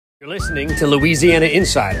You're listening to Louisiana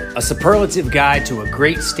Insider, a superlative guide to a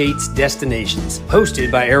great state's destinations,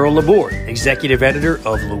 hosted by Errol Laborde, executive editor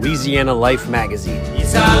of Louisiana Life magazine.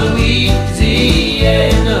 It's our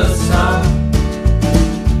Louisiana song.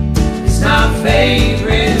 It's my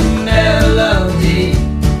favorite melody.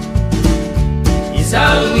 It's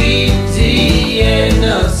our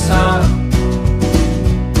Louisiana song.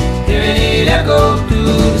 Hearing it echo through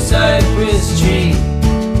the cypress tree.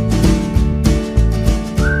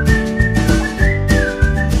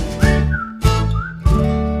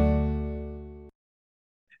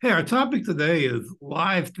 Hey, our topic today is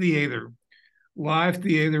live theater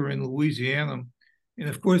in Louisiana. And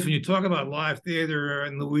of course, when you talk about live theater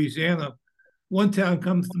in Louisiana, one town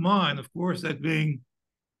comes to mind, of course, that being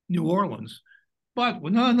New Orleans. But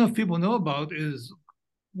what not enough people know about is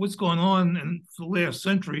what's going on in the last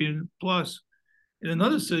century and plus in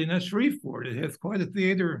another city, and that's Shreveport. It has quite a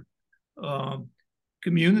theater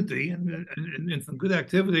community and some good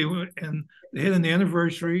activity. And they had an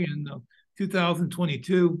anniversary in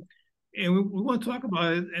 2022, and we want to talk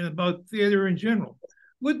about it and about theater in general.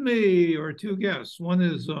 With me are two guests. One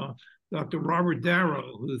is Dr. Robert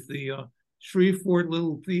Darrow, who's the Shreveport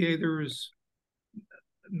Little Theatre's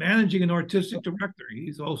managing and artistic director.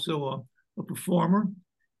 He's also a performer.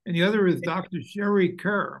 And the other is Dr. Sherry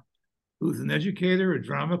Kerr, who's an educator, a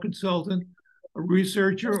drama consultant, a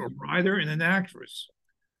researcher, a writer, and an actress.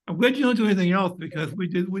 I'm glad you don't do anything else because we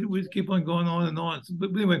keep on going on and on. But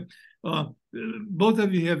anyway, both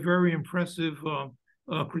of you have very impressive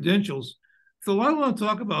credentials. So a lot I want to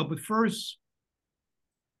talk about, but first,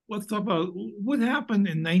 let's talk about what happened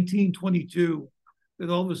in 1922 that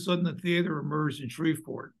all of a sudden the theater emerged in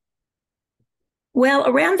Shreveport. Well,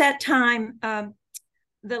 around that time,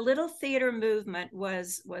 the Little Theater movement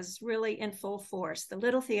was really in full force. The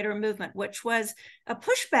Little Theater movement, which was a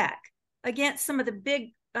pushback against some of the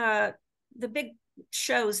big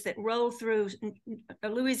shows that roll through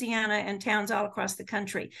Louisiana and towns all across the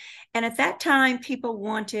country. And at that time, people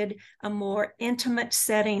wanted a more intimate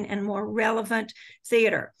setting and more relevant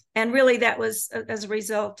theater. And really that was as a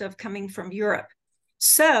result of coming from Europe.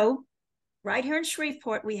 So right here in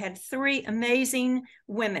Shreveport, we had three amazing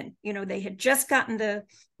women. You know, they had just gotten the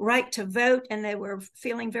right to vote and they were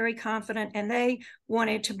feeling very confident, and they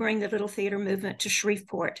wanted to bring the Little Theater movement to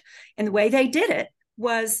Shreveport. And the way they did it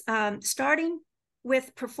was starting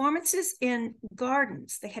with performances in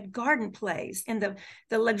gardens. They had garden plays in the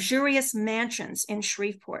luxurious mansions in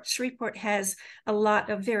Shreveport. Shreveport has a lot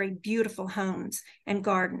of very beautiful homes and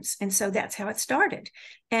gardens. And so that's how it started.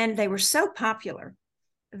 And they were so popular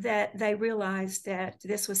that they realized that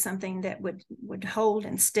this was something that would hold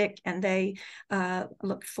and stick, and they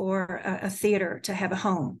looked for a theater to have a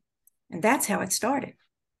home. And that's how it started.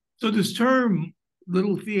 So this term,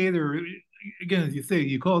 Little Theater, again, as you say,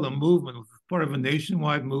 you call it a movement, part of a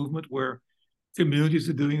nationwide movement where communities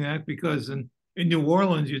are doing that, because in New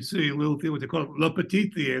Orleans, you'd see a little theater, what they call it, Le Petit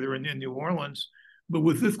Theater in New Orleans. But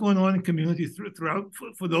with this going on in communities throughout,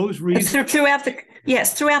 for those reasons? Throughout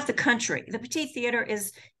the country. The Petit Theater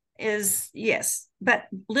is yes, but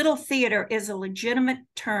Little Theater is a legitimate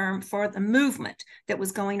term for the movement that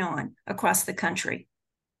was going on across the country.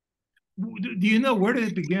 Do you know, where did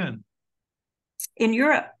it begin? In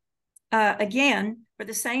Europe. Again, for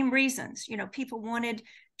the same reasons. You know, people wanted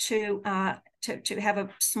to have a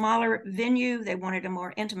smaller venue. They wanted a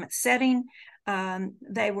more intimate setting.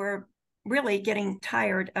 They were really getting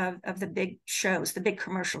tired of the big shows, the big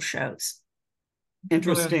commercial shows.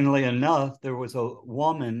 Interestingly enough, there was a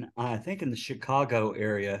woman, I think in the Chicago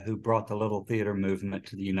area, who brought the Little Theater movement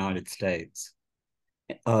to the United States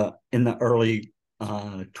in the early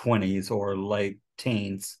 20s or late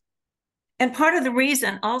teens. And part of the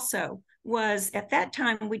reason also was at that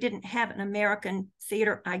time, we didn't have an American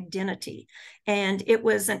theater identity. And it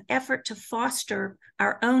was an effort to foster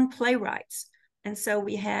our own playwrights. And so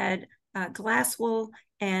we had Glasswell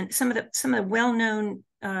and some of the well-known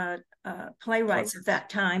playwrights of that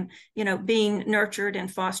time, you know, being nurtured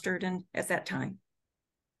and fostered at that time.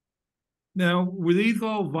 Now, were these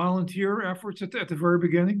all volunteer efforts at the very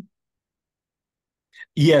beginning?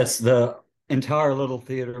 Yes, the entire Little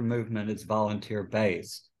Theater movement is volunteer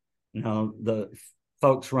based. You know, the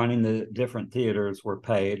folks running the different theaters were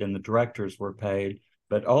paid and the directors were paid,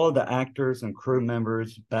 but all of the actors and crew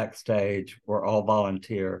members backstage were all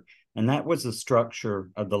volunteer. And that was the structure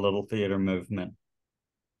of the Little Theater movement.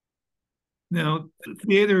 Now,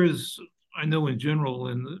 theaters, I know in general,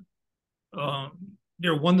 and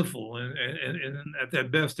they're wonderful, and at their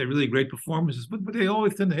best, they're really great performances, but they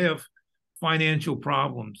always tend to have financial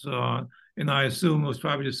problems. And I assume it was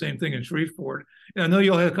probably the same thing in Shreveport. And I know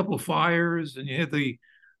you all had a couple of fires, and you had the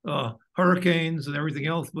hurricanes and everything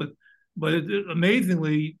else. But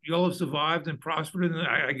amazingly, you all have survived and prospered, and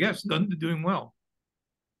I guess doing well.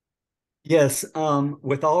 Yes,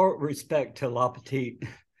 with all respect to La Petite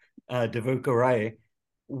de Vauqueray,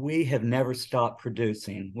 we have never stopped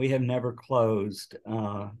producing. We have never closed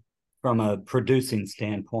from a producing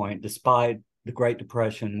standpoint, despite the Great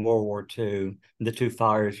Depression, World War II, the two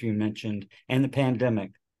fires you mentioned, and the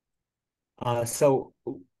pandemic. So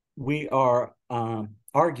we are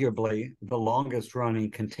arguably the longest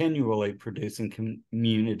running continually producing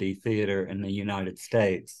community theater in the United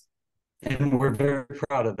States. And we're very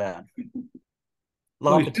proud of that.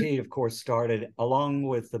 La Petite, of course, started along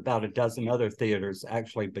with about a dozen other theaters,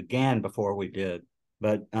 actually began before we did,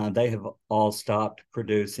 but they have all stopped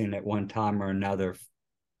producing at one time or another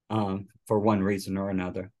for one reason or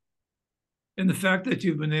another. And the fact that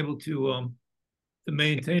you've been able to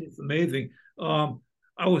maintain it's amazing.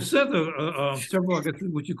 I was sent several, I guess,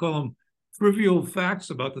 what you call them, trivial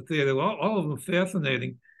facts about the theater. All of them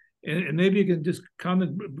fascinating, and maybe you can just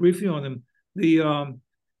comment briefly on them.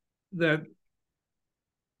 That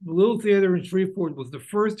the Little Theater in Shreveport was the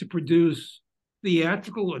first to produce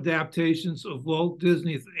theatrical adaptations of Walt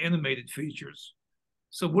Disney's animated features.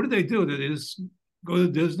 So what did they do? Did they just go to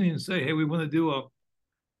Disney and say, "Hey, we want to do a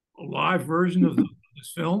live version of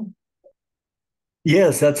this film"?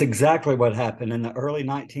 Yes, that's exactly what happened. In the early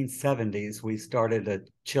 1970s, we started a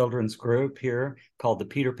children's group here called the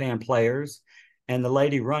Peter Pan Players, and the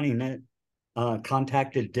lady running it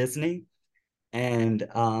contacted Disney, and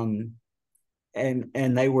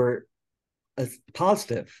they were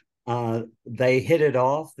positive. They hit it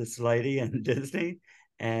off, this lady and Disney,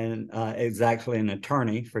 and is actually an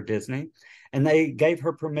attorney for Disney, and they gave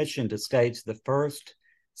her permission to stage the first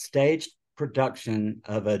staged production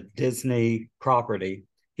of a Disney property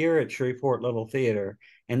here at Shreveport Little Theatre.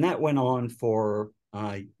 And that went on for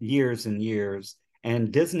years and years.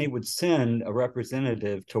 And Disney would send a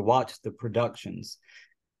representative to watch the productions.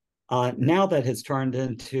 Now that has turned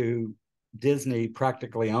into Disney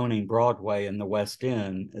practically owning Broadway and the West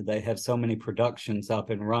End. They have so many productions up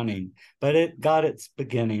and running, but it got its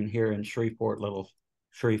beginning here in Shreveport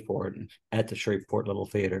at the Shreveport Little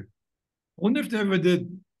Theatre. I wonder if they ever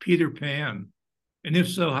did Peter Pan, and if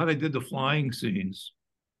so, how they did the flying scenes.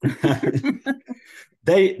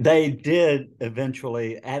 They did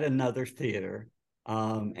eventually at another theater,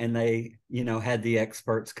 and they had the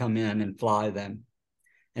experts come in and fly them.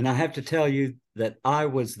 And I have to tell you that I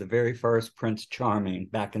was the very first Prince Charming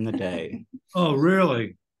back in the day. Oh,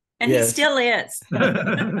 really? And yes. He still is.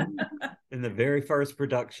 In the very first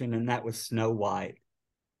production, and that was Snow White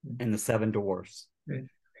and the Seven Dwarfs.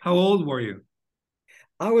 How old were you?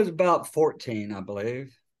 I was about 14, I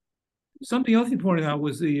believe. Something else you pointed out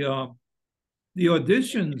was the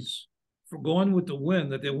auditions for Gone with the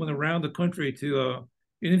Wind, that they went around the country to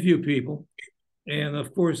interview people. And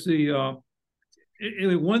of course, one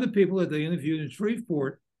of the people that they interviewed in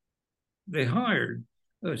Shreveport, they hired.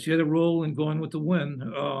 She had a role in Gone with the Wind.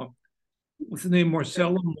 What's the name?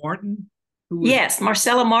 Marcella Martin? Yes,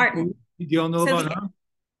 Marcella Martin. Do y'all know about her?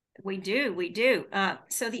 We do.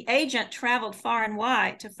 So the agent traveled far and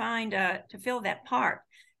wide to fill that part.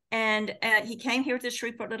 And he came here to the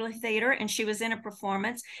Shreveport Little Theatre, and she was in a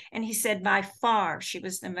performance. And he said by far she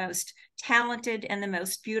was the most talented and the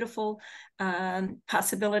most beautiful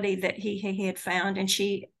possibility that he had found. And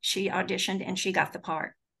she auditioned and she got the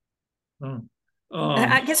part.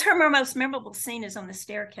 I guess her most memorable scene is on the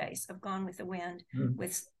staircase of Gone with the Wind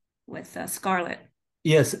with Scarlett.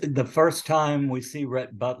 Yes, the first time we see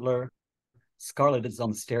Rhett Butler, Scarlett is on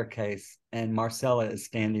the staircase and Marcella is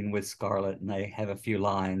standing with Scarlett, and they have a few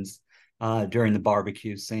lines during the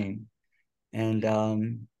barbecue scene.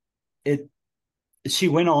 And she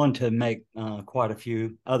went on to make quite a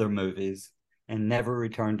few other movies and never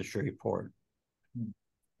returned to Shreveport.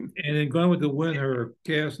 And in Gone with the Wind, her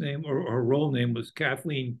cast name or her role name was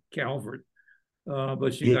Kathleen Calvert.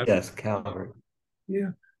 But she got Calvert.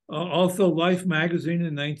 Yeah. Also, Life magazine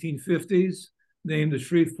in the 1950s named the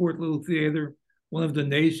Shreveport Little Theatre one of the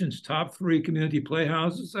nation's top 3 community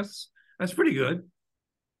playhouses. That's pretty good.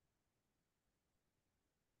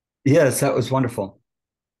 Yes, that was wonderful.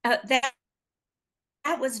 That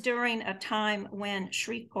was during a time when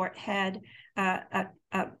Shreveport had a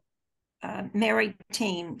married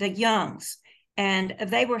team, the Youngs, and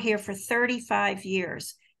they were here for 35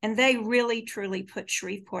 years. And they really, truly put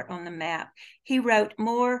Shreveport on the map. He wrote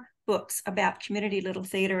more books about community little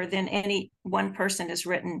theater than any one person has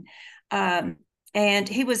written. And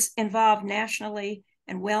he was involved nationally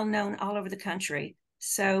and well-known all over the country.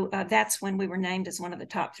 So that's when we were named as one of the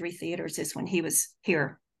top 3 theaters, is when he was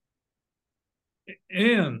here.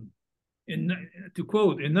 And to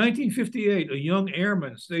quote, in 1958, a young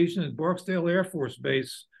airman stationed at Barksdale Air Force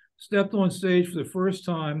Base stepped on stage for the first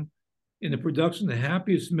time in the production of The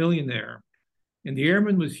Happiest Millionaire. And the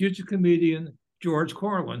airman was future comedian George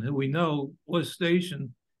Carlin, who we know was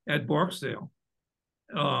stationed at Barksdale.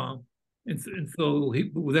 And so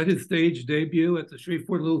was that his stage debut at the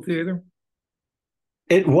Shreveport Little Theatre?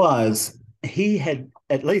 It was. He had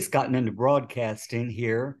at least gotten into broadcasting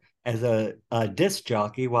here as a disc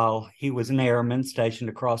jockey while he was an airman stationed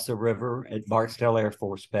across the river at Barksdale Air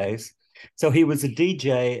Force Base. So he was a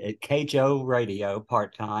DJ at KJO Radio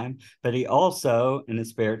part-time, but he also, in his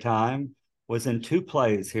spare time, was in 2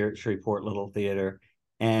 plays here at Shreveport Little Theatre.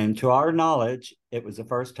 And to our knowledge, it was the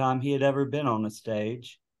first time he had ever been on a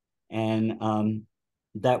stage. And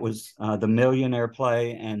that was the Millionaire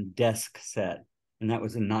play and Desk Set. And that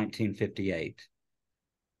was in 1958.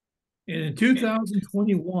 And in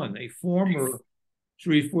 2021, a former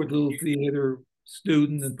Shreveport Little Theatre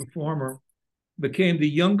student and performer became the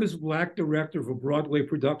youngest Black director of a Broadway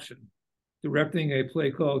production, directing a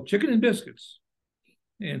play called Chicken and Biscuits.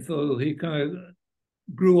 And so he kind of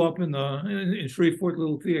grew up in Shreveport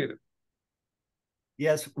Little Theatre.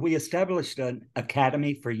 Yes, we established an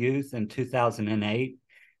academy for youth in 2008.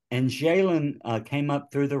 And Jalen came up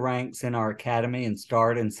through the ranks in our academy and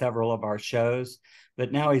starred in several of our shows.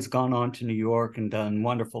 But now he's gone on to New York and done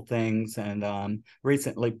wonderful things, and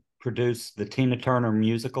recently produced the Tina Turner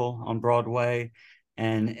musical on Broadway.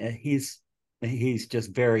 And he's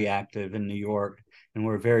just very active in New York, and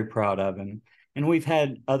we're very proud of him. And we've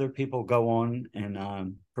had other people go on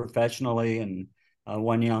and professionally, and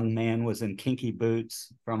one young man was in Kinky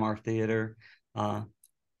Boots from our theater.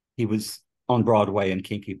 He was on Broadway in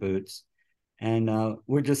Kinky Boots. And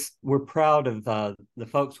we're proud of the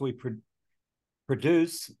folks we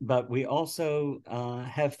produce, but we also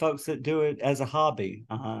have folks that do it as a hobby,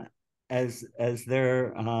 as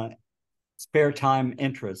their spare time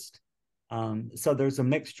interest. So there's a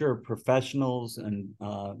mixture of professionals and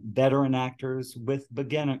veteran actors with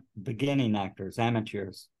beginning actors,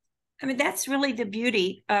 amateurs. I mean, that's really the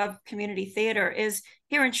beauty of community theater is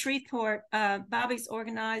here in Shreveport, Bobby's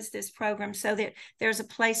organized this program so that there's a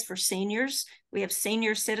place for seniors. We have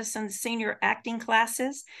senior citizens, senior acting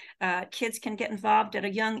classes. Kids can get involved at a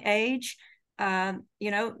young age,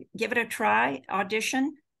 give it a try,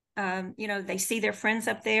 audition. They see their friends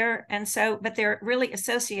up there. And so, but they're really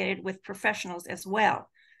associated with professionals as well.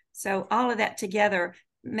 So all of that together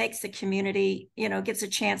makes the community, gets a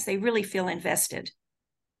chance. They really feel invested.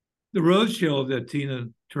 The Rose Show, that Tina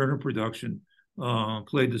Turner production,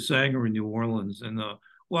 played the Sanger in New Orleans. And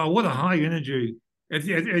wow, what a high energy, as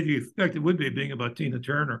you expect it would be, being about Tina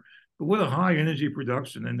Turner. But what a high energy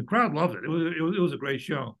production. And the crowd loved it. It was a great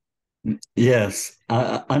show. Yes.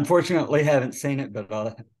 Unfortunately, haven't seen it, but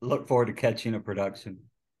I look forward to catching a production.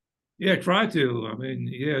 Yeah, try to. I mean,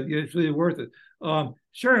 yeah, it's really worth it.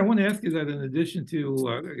 Sherry, I want to ask you that in addition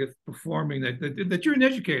to, performing, that you're an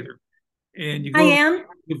educator. And you go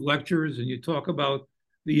give lectures and you talk about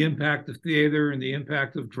the impact of theater and the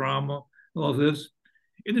impact of drama, all this.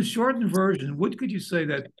 In a shortened version, what could you say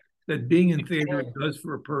that being in theater does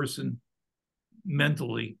for a person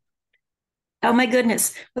mentally? Oh my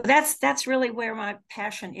goodness. Well, that's really where my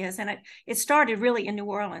passion is. And it started really in New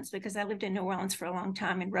Orleans because I lived in New Orleans for a long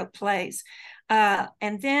time and wrote plays.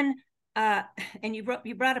 And then you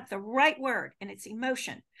brought up the right word, and it's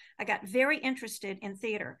emotion. I got very interested in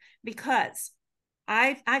theater because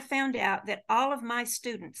I found out that all of my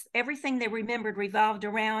students, everything they remembered revolved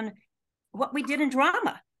around what we did in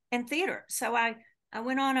drama and theater. So I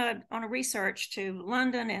went on a research to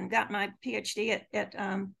London and got my PhD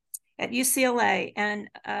at UCLA, and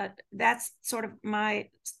that's sort of my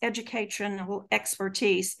educational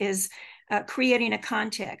expertise is creating a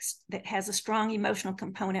context that has a strong emotional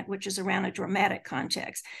component, which is around a dramatic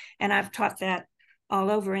context. And I've taught that all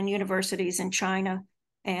over in universities in China.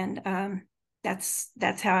 And that's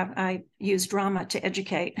how I use drama to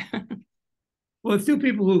educate. Well, it's two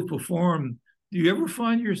people who've performed. Do you ever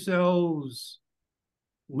find yourselves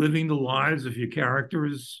living the lives of your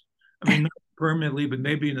characters? I mean, not permanently, but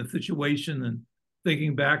maybe in a situation and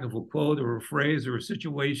thinking back of a quote or a phrase or a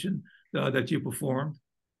situation that you performed?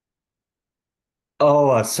 Oh,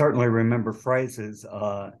 I certainly remember phrases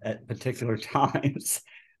at particular times.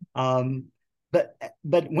 But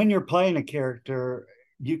when you're playing a character,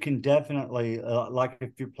 you can definitely, like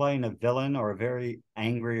if you're playing a villain or a very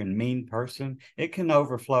angry and mean person, it can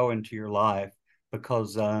overflow into your life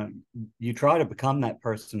because you try to become that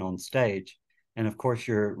person on stage. And of course,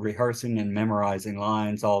 you're rehearsing and memorizing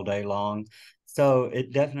lines all day long. So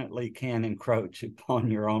it definitely can encroach upon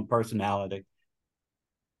your own personality.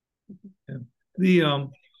 Yeah. The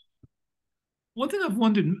one thing I've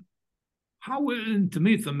wondered how, and to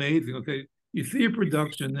me it's amazing. Okay, you see a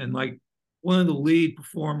production and like one of the lead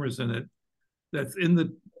performers in it that's in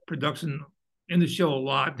the production in the show a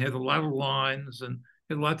lot and has a lot of lines and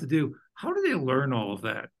has a lot to do. How do they learn all of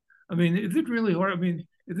that? I mean, is it really hard? I mean,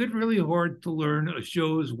 is it really hard to learn a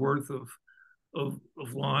show's worth of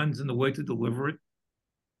lines and the way to deliver it?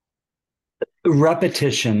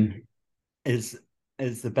 Repetition is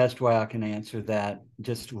the best way I can answer that.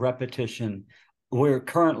 Just repetition. We're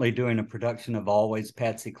currently doing a production of Always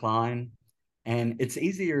Patsy Cline, and it's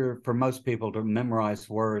easier for most people to memorize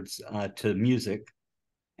words to music.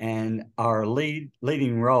 And our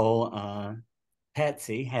leading role,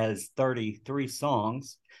 Patsy, has 33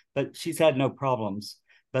 songs, but she's had no problems.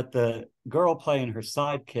 But the girl playing her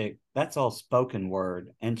sidekick, that's all spoken word,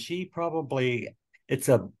 and she probably it's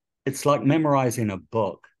like memorizing a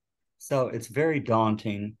book. So it's very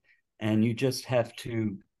daunting, and you just have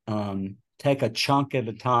to take a chunk at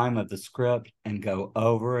a time of the script and go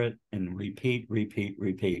over it and repeat, repeat,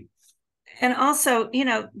 repeat. And also,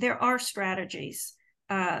 there are strategies.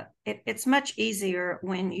 It's much easier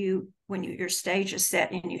when your stage is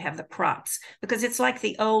set and you have the props, because it's like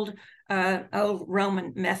the old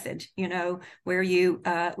Roman method, where you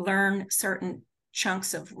learn certain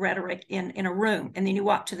chunks of rhetoric in a room, and then you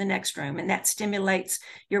walk to the next room, and that stimulates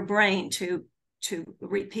your brain to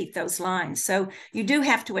repeat those lines. So you do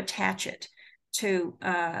have to attach it to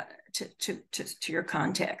your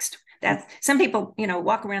context. That some people,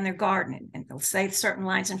 walk around their garden and they'll say certain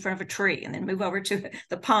lines in front of a tree and then move over to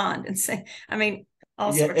the pond and say,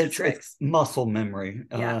 all sorts of tricks. It's muscle memory,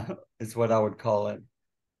 is what I would call it.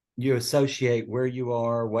 You associate where you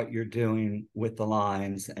are, what you're doing with the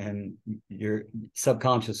lines, and you're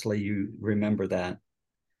subconsciously you remember that.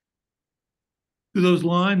 Do those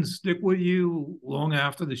lines stick with you long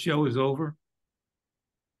after the show is over?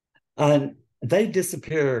 They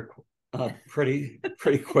disappear pretty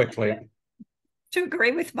quickly. To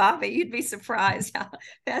agree with Bobby, you'd be surprised how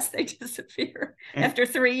fast they disappear after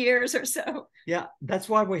 3 years or so. Yeah, that's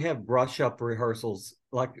why we have brush up rehearsals.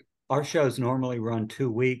 Like our shows normally run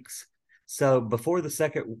 2 weeks. So before the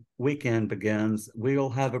second weekend begins, we'll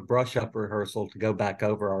have a brush up rehearsal to go back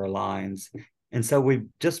over our lines. And so we've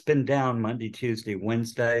just been down Monday, Tuesday,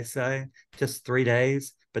 Wednesday, say, just 3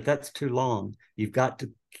 days, but that's too long. You've got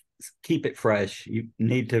to keep it fresh. You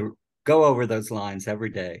need to go over those lines every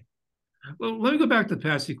day. Well, let me go back to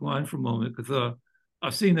Patsy Cline for a moment, because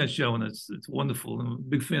I've seen that show and it's wonderful. I'm a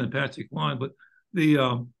big fan of Patsy Cline, but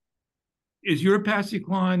is your Patsy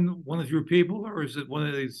Cline one of your people, or is it one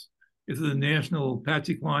of these? Is it a national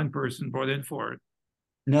Patsy Cline person brought in for it?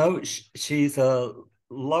 No, she's a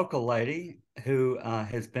local lady who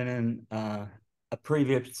has been in a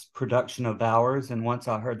previous production of ours, and once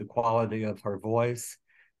I heard the quality of her voice,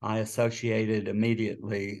 I associated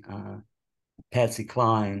immediately Patsy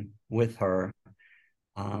Cline with her,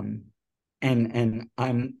 and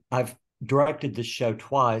I've directed this show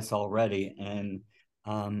twice already, and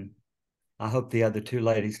I hope the other two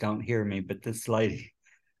ladies don't hear me, but this lady,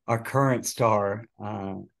 our current star,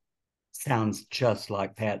 sounds just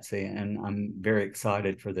like Patsy, and I'm very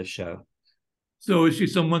excited for this show. So is she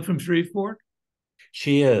someone from Shreveport?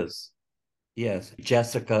 She is, yes,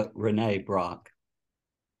 Jessica Renee Brock.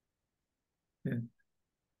 Yeah.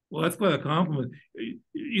 Well, that's quite a compliment.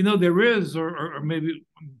 There is, or maybe you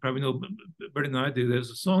probably know better than I do, there's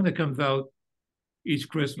a song that comes out each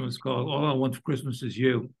Christmas called All I Want for Christmas Is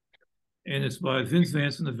You. And it's by Vince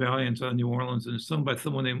Vance and the Valiants out of New Orleans, and it's sung by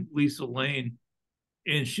someone named Lisa Lane.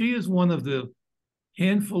 And she is one of the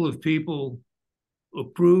handful of people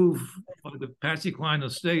approved by the Patsy Cline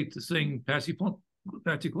estate to sing Patsy Cline.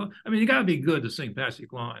 I mean, you got to be good to sing Patsy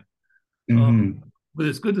Cline. Mm-hmm. But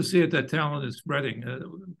it's good to see that talent is spreading,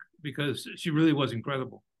 because she really was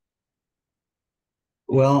incredible.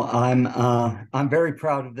 Well, I'm very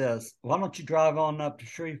proud of this. Why don't you drive on up to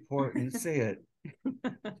Shreveport and see it?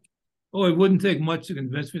 Oh, it wouldn't take much to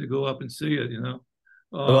convince me to go up and see it,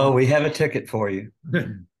 Well, we have a ticket for you.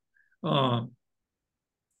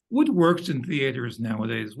 What works in theaters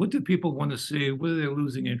nowadays? What do people want to see? What are they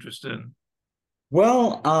losing interest in?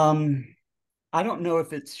 Well, I don't know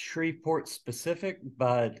if it's Shreveport specific,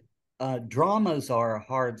 but dramas are a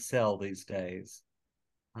hard sell these days.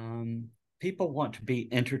 People want to be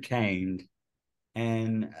entertained,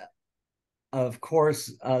 and of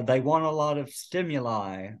course, they want a lot of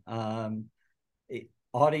stimuli,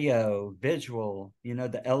 audio, visual,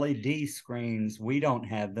 the LED screens. We don't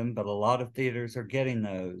have them, but a lot of theaters are getting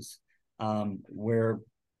those, where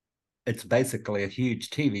it's basically a huge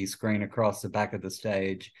TV screen across the back of the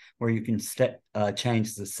stage where you can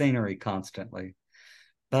change the scenery constantly.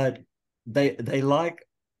 But they like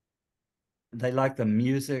the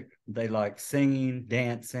music, they like singing,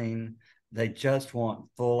 dancing. They just want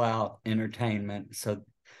full out entertainment so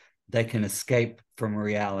they can escape from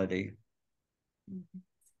reality.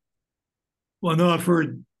 Well, no, I've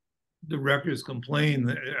heard directors complain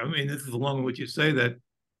that, I mean, this is along with what you say, that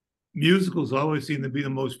musicals always seem to be the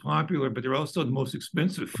most popular, but they're also the most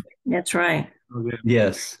expensive. That's right.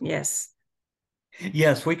 Yes. Yes.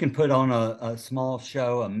 Yes, we can put on a small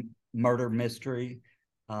show, a murder mystery,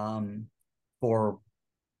 for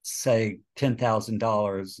say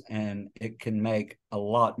 $10,000, and it can make a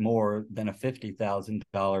lot more than a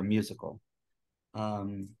 $50,000 musical.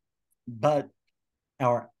 But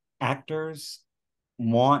our actors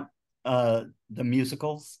want the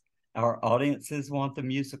musicals. Our audiences want the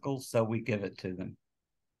musicals, so we give it to them.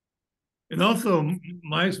 And also,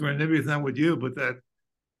 my experience, maybe it's not with you, but that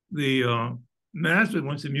the management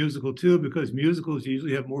wants a musical too, because musicals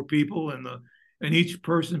usually have more people, and each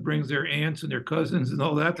person brings their aunts and their cousins and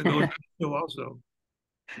all that to go to the show also.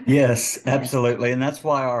 Yes, absolutely. And that's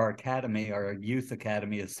why our academy, our youth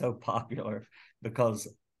academy, is so popular, because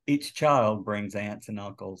each child brings aunts and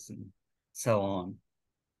uncles and so on.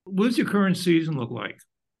 What does your current season look like?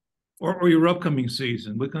 Or your upcoming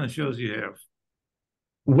season? What kind of shows do you have?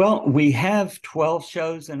 Well, we have 12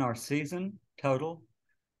 shows in our season total.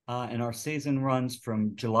 And our season runs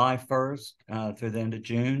from July 1st through the end of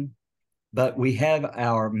June. But we have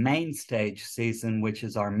our main stage season, which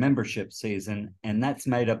is our membership season, and that's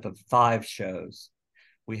made up of 5 shows.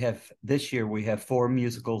 This year we have 4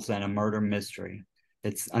 musicals and a murder mystery.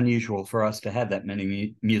 It's unusual for us to have that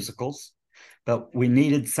many musicals, but we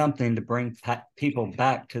needed something to bring people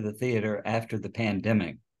back to the theater after the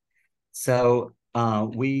pandemic. So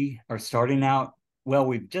we are starting out, well,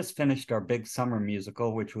 we've just finished our big summer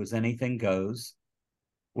musical, which was Anything Goes,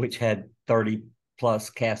 which had 30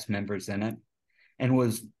 plus cast members in it and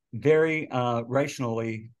was very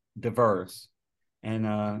racially diverse.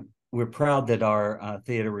 And we're proud that our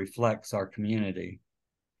theater reflects our community.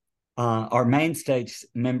 Our main stage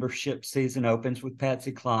membership season opens with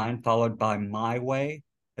Patsy Cline, followed by My Way,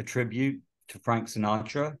 a tribute to Frank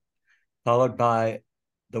Sinatra, followed by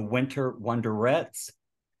the Winter Wonderettes.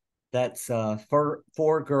 That's 4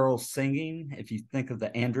 girls singing, if you think of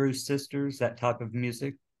the Andrews Sisters, that type of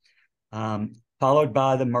music. Followed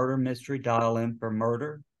by the murder mystery, Dial In for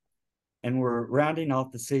Murder. And we're rounding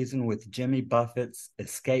off the season with Jimmy Buffett's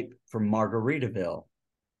Escape from Margaritaville,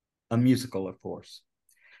 a musical, of course.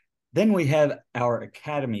 Then we have our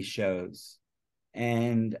Academy shows.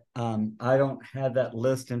 And I don't have that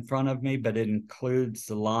list in front of me, but it includes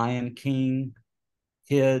The Lion King,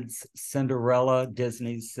 Kids, Cinderella,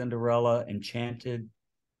 Disney's Cinderella, Enchanted,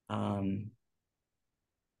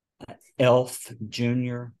 Elf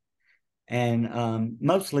Junior, and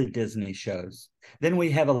mostly Disney shows. Then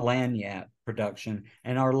we have a Lagniappe production,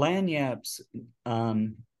 and our Lagniappes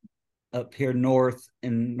up here north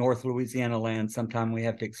in North Louisiana land, sometime we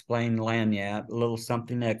have to explain Lagniappe, a little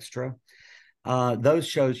something extra. Those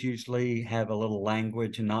shows usually have a little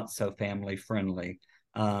language and not so family friendly.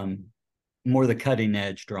 More the cutting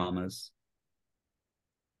edge dramas.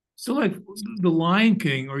 So like the Lion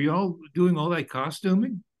King, are y'all doing all that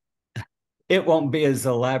costuming? It won't be as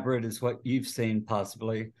elaborate as what you've seen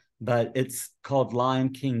possibly, but it's called Lion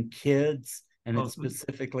King Kids, and it's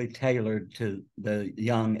specifically tailored to the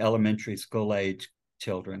young elementary school age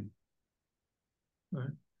children. Right.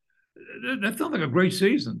 That sounds like a great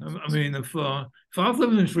season. I mean, if I was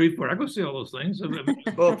living in Shreveport, I could see all those things.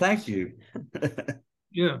 Well, thank you.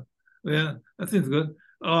 Yeah, that seems good.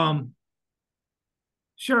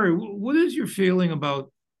 Sherry, what is your feeling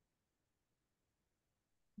about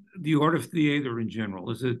the art of theater in general?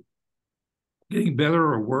 Is it getting better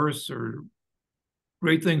or worse, or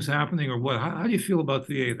great things happening, or what? How do you feel about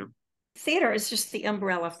theater? Theater is just the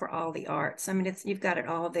umbrella for all the arts. I mean, you've got it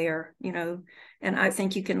all there, and I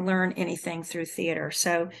think you can learn anything through theater.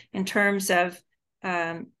 So in terms of,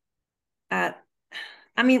 I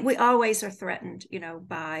mean, we always are threatened,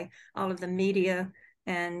 by all of the media,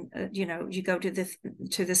 and you go to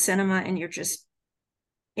the cinema and you're just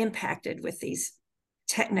impacted with these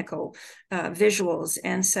technical visuals,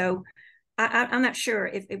 and so I'm not sure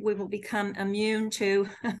if we will become immune to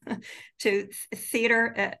to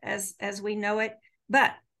theater as we know it,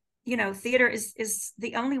 but theater is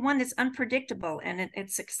the only one that's unpredictable, and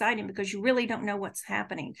it's exciting because you really don't know what's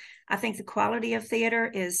happening. I think the quality of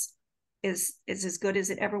theater is as good as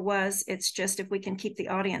it ever was. It's just if we can keep the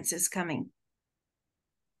audiences coming.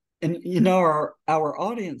 And you know, our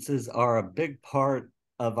audiences are a big part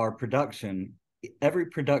of our production. Every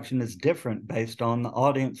production is different based on the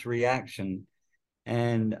audience reaction,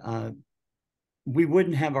 and we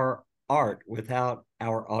wouldn't have our art without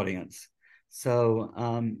our audience.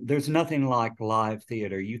 So there's nothing like live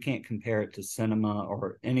theater. You can't compare it to cinema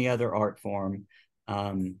or any other art form.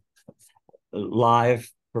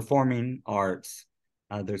 Live performing arts,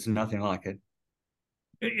 there's nothing like it.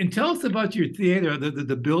 And tell us about your theater,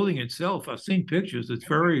 the building itself. I've seen pictures. It's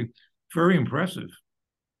very, very impressive.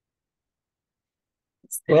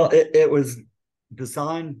 Well, it was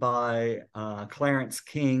designed by Clarence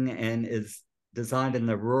King and is designed in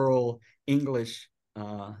the rural English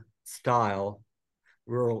style,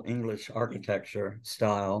 rural English architecture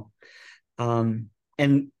style. And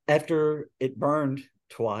after it burned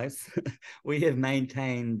twice, we have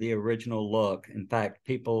maintained the original look. In fact,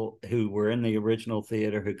 people who were in the original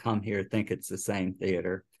theater who come here think it's the same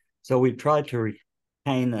theater. So we've tried to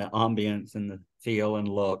retain the ambience and the feel and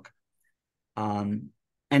look.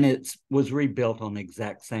 And it was rebuilt on the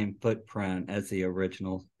exact same footprint as the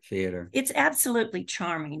original theater. It's absolutely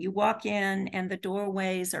charming. You walk in and the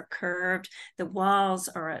doorways are curved. The walls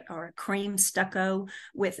are a cream stucco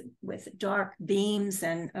with dark beams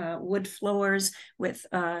and wood floors with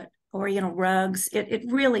oriental rugs. It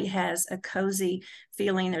really has a cozy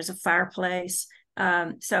feeling. There's a fireplace.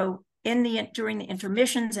 So during the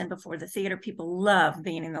intermissions and before the theater, people love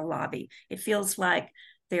being in the lobby. It feels like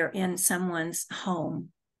they're in someone's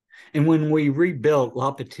home. And when we rebuilt,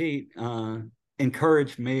 La Petite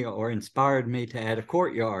encouraged me or inspired me to add a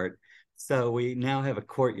courtyard. So we now have a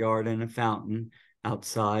courtyard and a fountain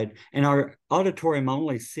outside. And our auditorium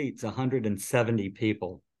only seats 170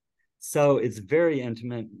 people. So it's very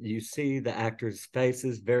intimate. You see the actors'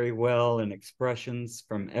 faces very well and expressions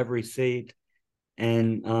from every seat.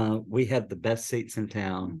 And we have the best seats in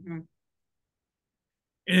town. Mm-hmm.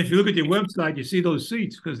 And if you look at your website, you see those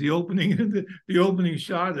seats because the opening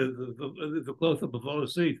shot is the close up of all the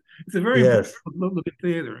seats. It's a very looking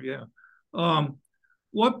theater. Yeah.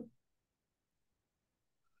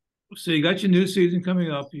 So you got your new season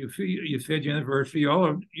coming up. You had your anniversary.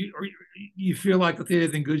 You feel like the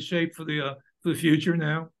theater's in good shape for the future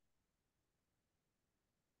now?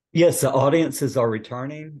 Yes, the audiences are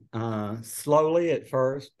returning slowly at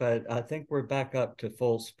first, but I think we're back up to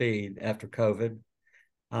full speed after COVID.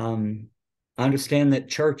 I understand that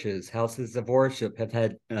churches, houses of worship have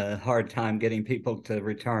had a hard time getting people to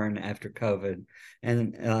return after COVID,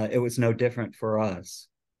 and it was no different for us.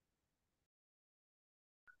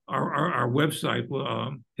 Our website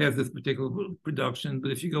has this particular production,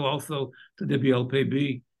 but if you go also to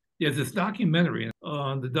WLPB, there's this documentary.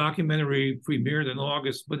 The documentary premiered in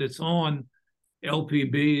August, but it's on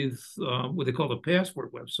LPB's, what they call the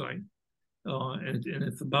Passport website. And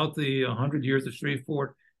it's about the 100 years of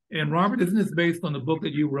Shreveport. And Robert, isn't this based on the book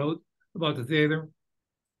that you wrote about the theater?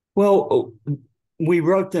 Well, we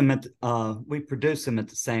wrote them we produced them at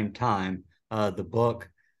the same time, the book,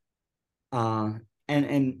 and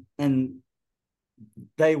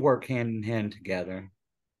they work hand in hand together.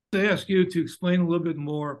 To ask you to explain a little bit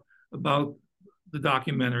more about the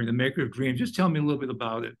documentary, The Maker of Dreams. Just tell me a little bit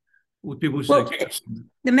about it. What people say. Well,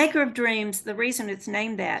 The Maker of Dreams, the reason it's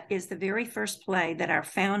named that is the very first play that our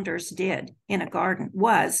founders did in a garden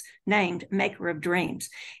was named Maker of Dreams.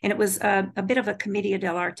 And it was a bit of a commedia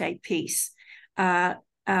dell'arte piece.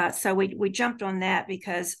 So we jumped on that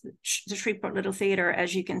because the Shreveport Little Theatre,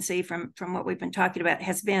 as you can see from what we've been talking about,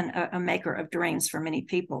 has been a maker of dreams for many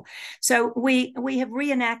people. So we have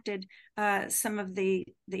reenacted some of the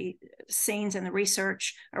scenes and the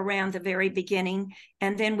research around the very beginning,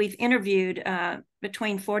 and then we've interviewed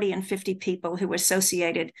between 40 and 50 people who were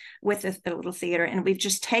associated with the Little Theatre, and we've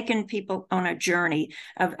just taken people on a journey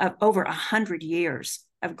of over 100 years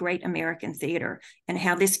of great American theater and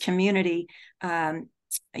how this community dealt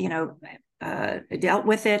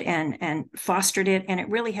with it and fostered it, and it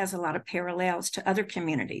really has a lot of parallels to other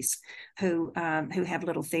communities who have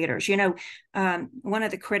little theaters. One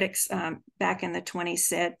of the critics back in the 20s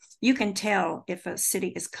said, "You can tell if a city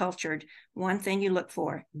is cultured. One thing you look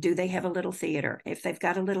for: do they have a little theater? If they've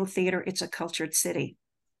got a little theater, it's a cultured city."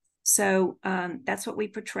 So that's what we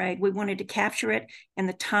portrayed. We wanted to capture it, and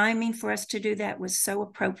the timing for us to do that was so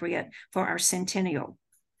appropriate for our centennial.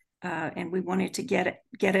 And we wanted to get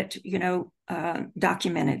it,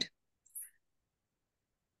 documented.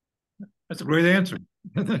 That's a great answer.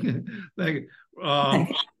 Thank you.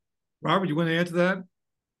 Robert, you want to answer that?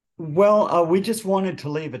 Well, we just wanted to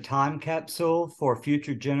leave a time capsule for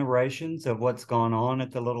future generations of what's gone on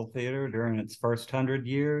at the Little Theater during its first 100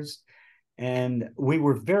 years. And we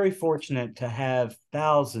were very fortunate to have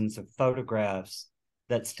thousands of photographs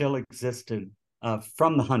that still existed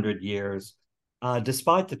from the 100 years,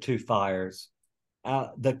 despite the 2 fires.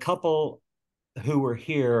 The couple who were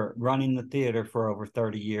here running the theater for over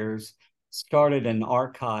 30 years started an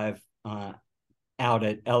archive out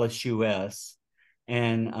at LSUS.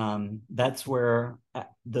 And that's where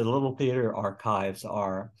the Little Theater archives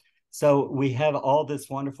are. So we have all this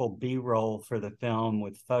wonderful B-roll for the film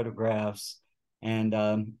with photographs and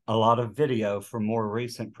a lot of video from more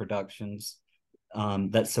recent productions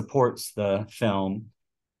that supports the film.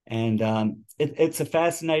 And it's a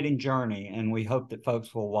fascinating journey, and we hope that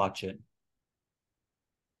folks will watch it.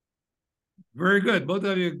 Very good. Both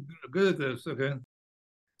of you are good at this. Okay.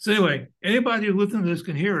 So anyway, anybody who listens to this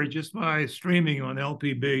can hear it just by streaming on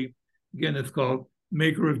LPB. Again, it's called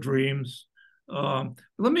Maker of Dreams. Let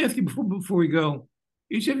me ask you before we go,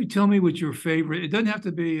 each of you tell me what your favorite, it doesn't have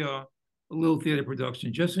to be a Little Theater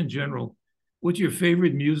production, just in general, what your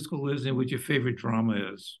favorite musical is and what your favorite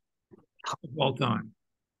drama is of all time.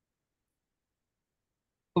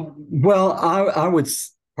 Well, I would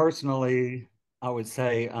personally, I would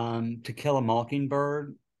say To Kill a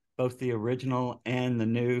Mockingbird, both the original and the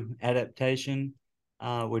new adaptation,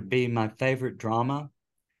 would be my favorite drama.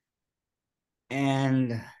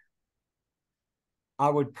 And I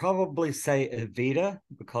would probably say Evita,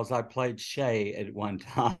 because I played Shay at one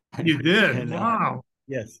time. You did? And, wow.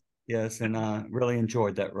 Yes, and I really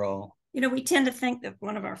enjoyed that role. You know, we tend to think that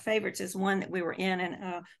one of our favorites is one that we were in.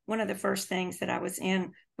 And one of the first things that I was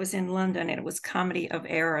in London, and it was Comedy of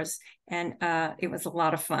Errors. And it was a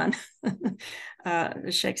lot of fun,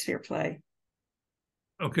 the Shakespeare play.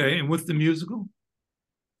 Okay, and what's the musical?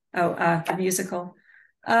 Oh, the musical.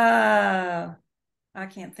 I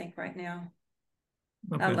can't think right now.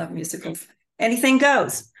 Okay. I love musicals. Anything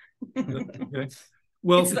goes. Okay.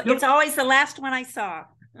 Well, it's always the last one I saw.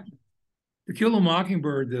 To Kill a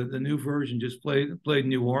Mockingbird, the new version just played in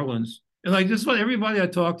New Orleans. And like just about everybody I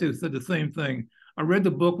talked to said the same thing. I read the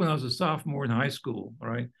book when I was a sophomore in high school,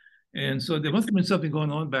 right? And so there must have been something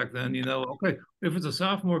going on back then, you know. Okay, if it's a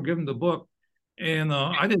sophomore, give them the book. And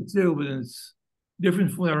I did too, but it's different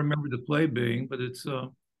from what I remember the play being. But it's,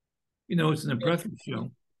 you know, it's an impressive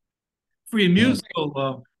show. For your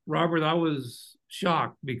musical, Robert, I was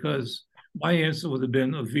shocked because my answer would have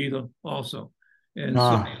been Evita also. And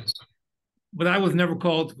so, but I was never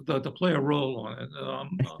called to play a role on it.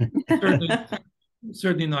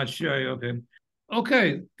 Certainly not Shay.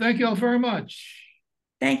 Okay. Thank you all very much.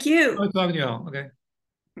 Thank you. Nice talking to you all. Okay.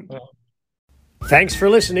 Thanks for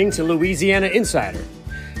listening to Louisiana Insider.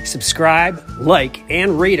 Subscribe, like,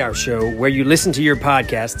 and rate our show where you listen to your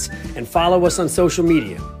podcasts, and follow us on social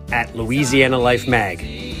media at Louisiana Life Mag.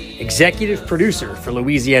 Executive producer for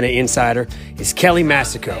Louisiana Insider is Kelly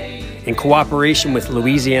Massicot, in cooperation with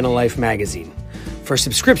Louisiana Life magazine. For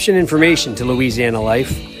subscription information to Louisiana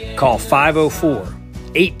Life, call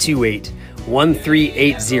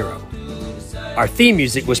 504-828-1380. Our theme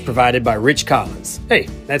music was provided by Rich Collins. Hey,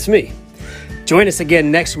 that's me. Join us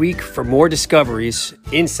again next week for more discoveries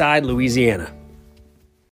inside Louisiana.